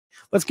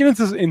let's get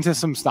into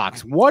some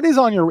stocks. What is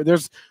on your?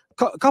 There's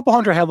a couple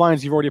hundred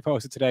headlines you've already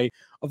posted today.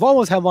 Of all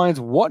those headlines,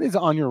 what is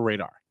on your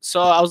radar?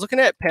 So I was looking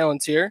at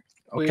Palantir.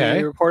 Okay.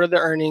 We reported the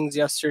earnings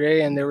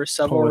yesterday, and there were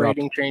several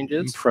rating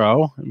changes.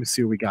 Let me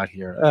see what we got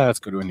here. Let's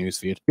go to a news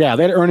feed. Yeah,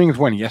 they had earnings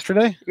when?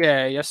 Yesterday?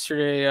 Yeah,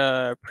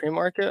 yesterday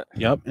pre-market.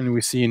 Yep, and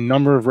we see a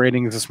number of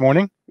ratings this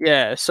morning.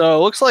 Yeah, so it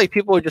looks like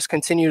people would just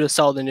continue to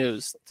sell the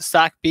news. The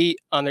stock beat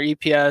on their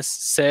EPS,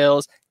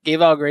 sales,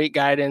 gave out great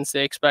guidance.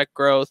 They expect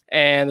growth,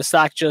 and the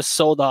stock just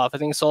sold off. I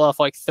think it sold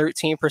off like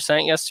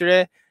 13%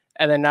 yesterday,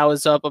 and then now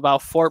it's up about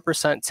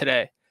 4%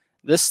 today.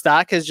 This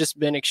stock has just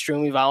been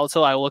extremely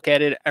volatile. I look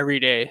at it every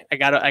day. I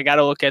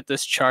gotta look at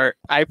this chart.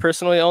 I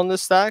personally own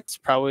this stock. It's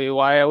probably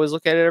why I always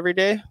look at it every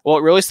day. What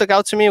really stuck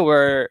out to me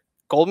were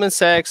Goldman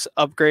Sachs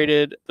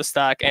upgraded the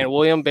stock and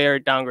William Blair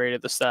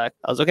downgraded the stock.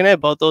 I was looking at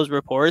both those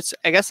reports.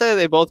 I guess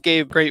they both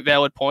gave great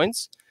valid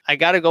points. I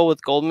got to go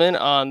with Goldman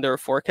on their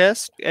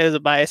forecast as a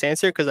biased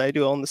answer because I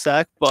do own the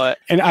stock.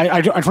 And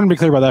I just want to be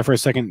clear about that for a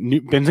second.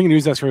 Benzinga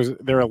Newsdesk,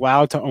 they're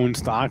allowed to own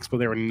stocks, but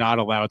they were not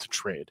allowed to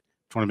trade.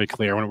 I want to be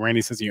clear. When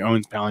Randy says he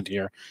owns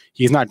Palantir,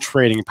 he's not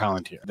trading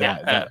Palantir.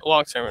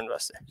 Long-term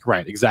investor.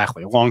 Right,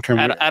 exactly. Long-term.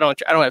 I don't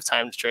have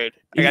time to trade.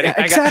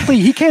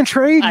 He can't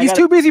trade. He's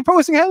too busy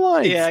posting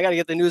headlines. Yeah, I got to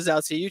get the news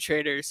out to you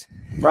traders.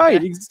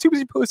 Right, he's too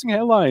busy posting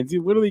headlines. He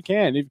literally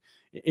can.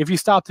 If he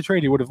stopped the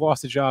trade, he would have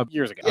lost the job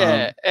years ago.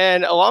 Yeah,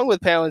 and along with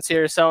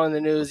Palantir selling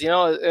the news, it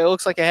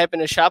looks like it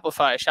happened to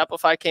Shopify.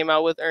 Shopify came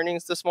out with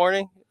earnings this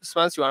morning.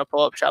 Spence, you want to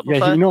pull up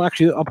Shopify? Yeah,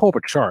 actually, I'll pull up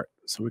a chart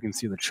so we can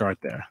see the chart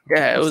there.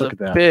 Yeah, it was a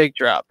big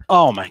drop.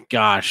 Oh my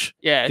gosh.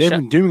 Yeah, they've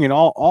been doing it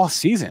all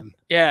season.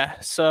 Yeah,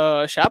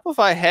 so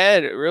Shopify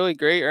had really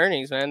great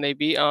earnings, man. They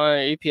beat on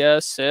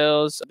EPS,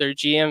 sales. Their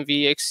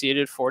GMV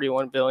exceeded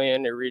 41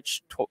 billion. It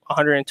reached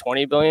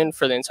 120 billion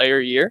for the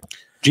entire year.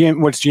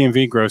 What's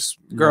GMV?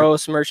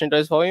 Gross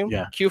merchandise volume.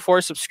 Yeah.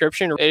 Q4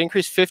 subscription, it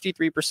increased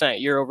 53%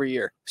 year over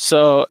year.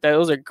 So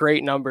those are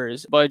great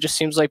numbers, but it just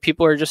seems like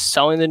people are just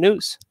selling the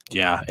news.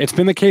 Yeah, it's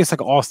been the case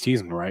like all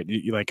season, right?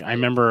 I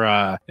remember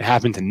it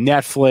happened to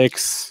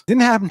Netflix. It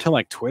didn't happen to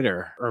like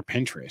Twitter or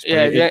Pinterest.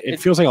 Yeah, it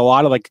feels like a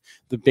lot of like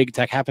the big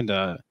tech didn't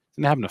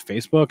happen to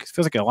Facebook. It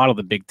feels like a lot of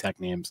the big tech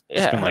names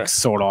just been like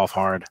sold off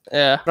hard.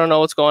 Yeah, I don't know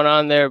what's going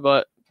on there,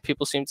 but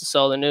people seem to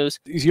sell the news.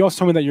 You also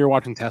told me that you're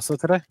watching Tesla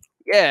today?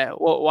 Yeah,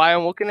 well, why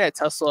I'm looking at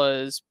Tesla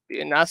is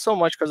not so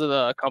much because of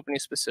the company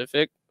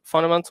specific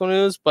fundamental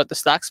news, but the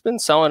stock's been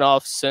selling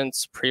off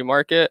since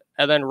pre-market,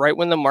 and then right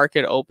when the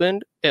market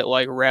opened, it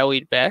like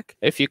rallied back.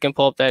 If you can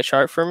pull up that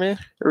chart for me.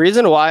 The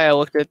reason why I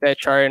looked at that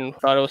chart and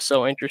thought it was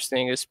so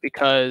interesting is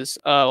because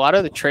a lot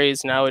of the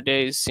trades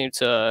nowadays seem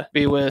to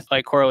be with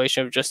like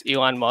correlation of just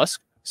Elon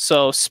Musk.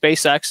 So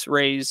SpaceX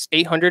raised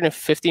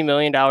 $850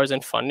 million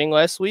in funding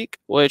last week,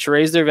 which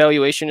raised their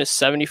valuation to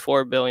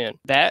 $74 billion.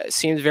 That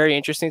seems very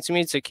interesting to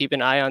me to keep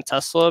an eye on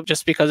Tesla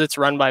just because it's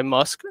run by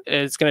Musk.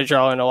 It's going to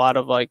draw in a lot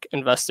of like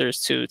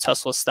investors to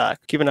Tesla stock.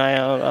 Keep an eye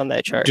on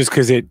that chart. Just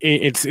because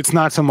it's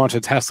not so much a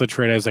Tesla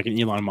trade as like an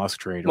Elon Musk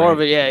trade. More of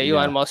a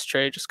Elon Musk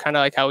trade, just kind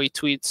of like how he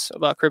tweets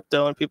about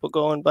crypto and people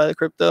go and buy the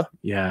crypto.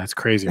 Yeah, it's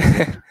crazy.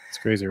 Right? It's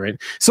crazy, right?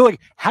 So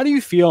like, how do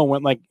you feel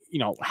when like,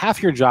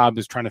 half your job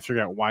is trying to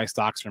figure out why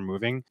stocks are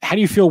moving. How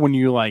do you feel when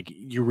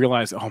you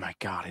realize, oh my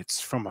God,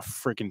 it's from a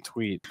freaking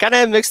tweet? Kind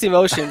of have mixed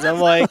emotions. I'm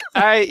like,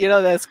 all right,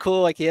 that's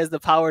cool. Like he has the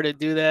power to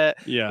do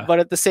that. Yeah. But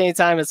at the same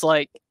time, it's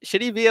like,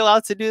 should he be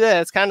allowed to do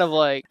that? It's kind of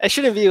like, it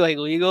shouldn't be like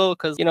legal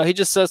because, he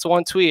just says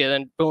one tweet and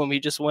then boom, he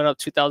just went up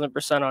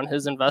 2,000% on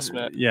his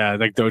investment. Yeah.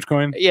 Like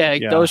Dogecoin. Yeah.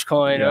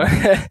 Dogecoin.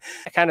 Yeah.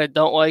 I kind of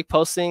don't like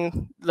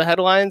posting the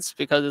headlines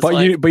because it's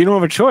you don't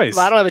have a choice.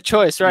 I don't have a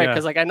choice. Right.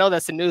 Because I know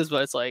that's the news,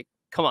 but it's like,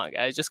 come on,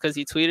 guys! Just because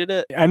he tweeted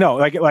it, I know,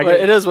 like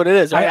it is what it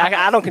is. Right?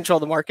 I don't control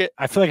the market.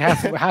 I feel like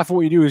half of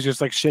what you do is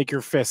just like shake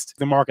your fist at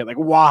the market, like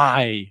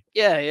why?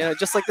 Yeah,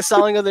 just like the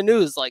selling of the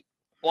news, like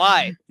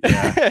why?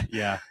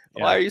 Yeah.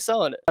 Why are you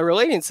selling it?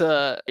 Relating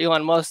to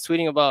Elon Musk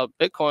tweeting about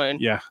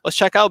Bitcoin, let's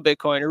check out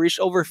Bitcoin. It reached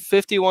over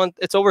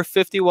It's over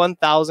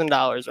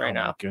 $51,000 right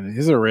now. Goodness,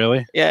 is it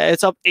really? Yeah,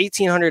 it's up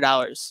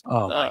 $1,800.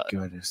 Oh my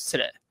goodness!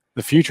 Today.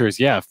 The futures,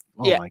 my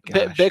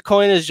gosh.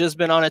 Bitcoin has just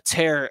been on a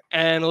tear,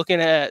 and looking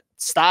at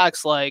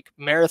stocks like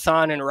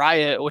Marathon and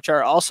Riot, which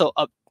are also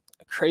up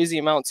a crazy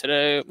amount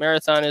today.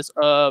 Marathon is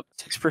up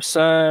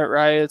 6%,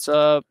 Riot's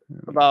up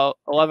about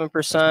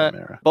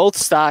 11%. Both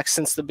stocks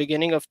since the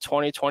beginning of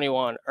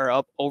 2021 are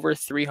up over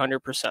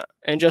 300%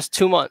 in just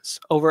 2 months,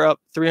 over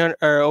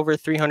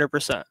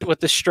 300% with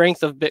the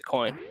strength of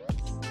Bitcoin.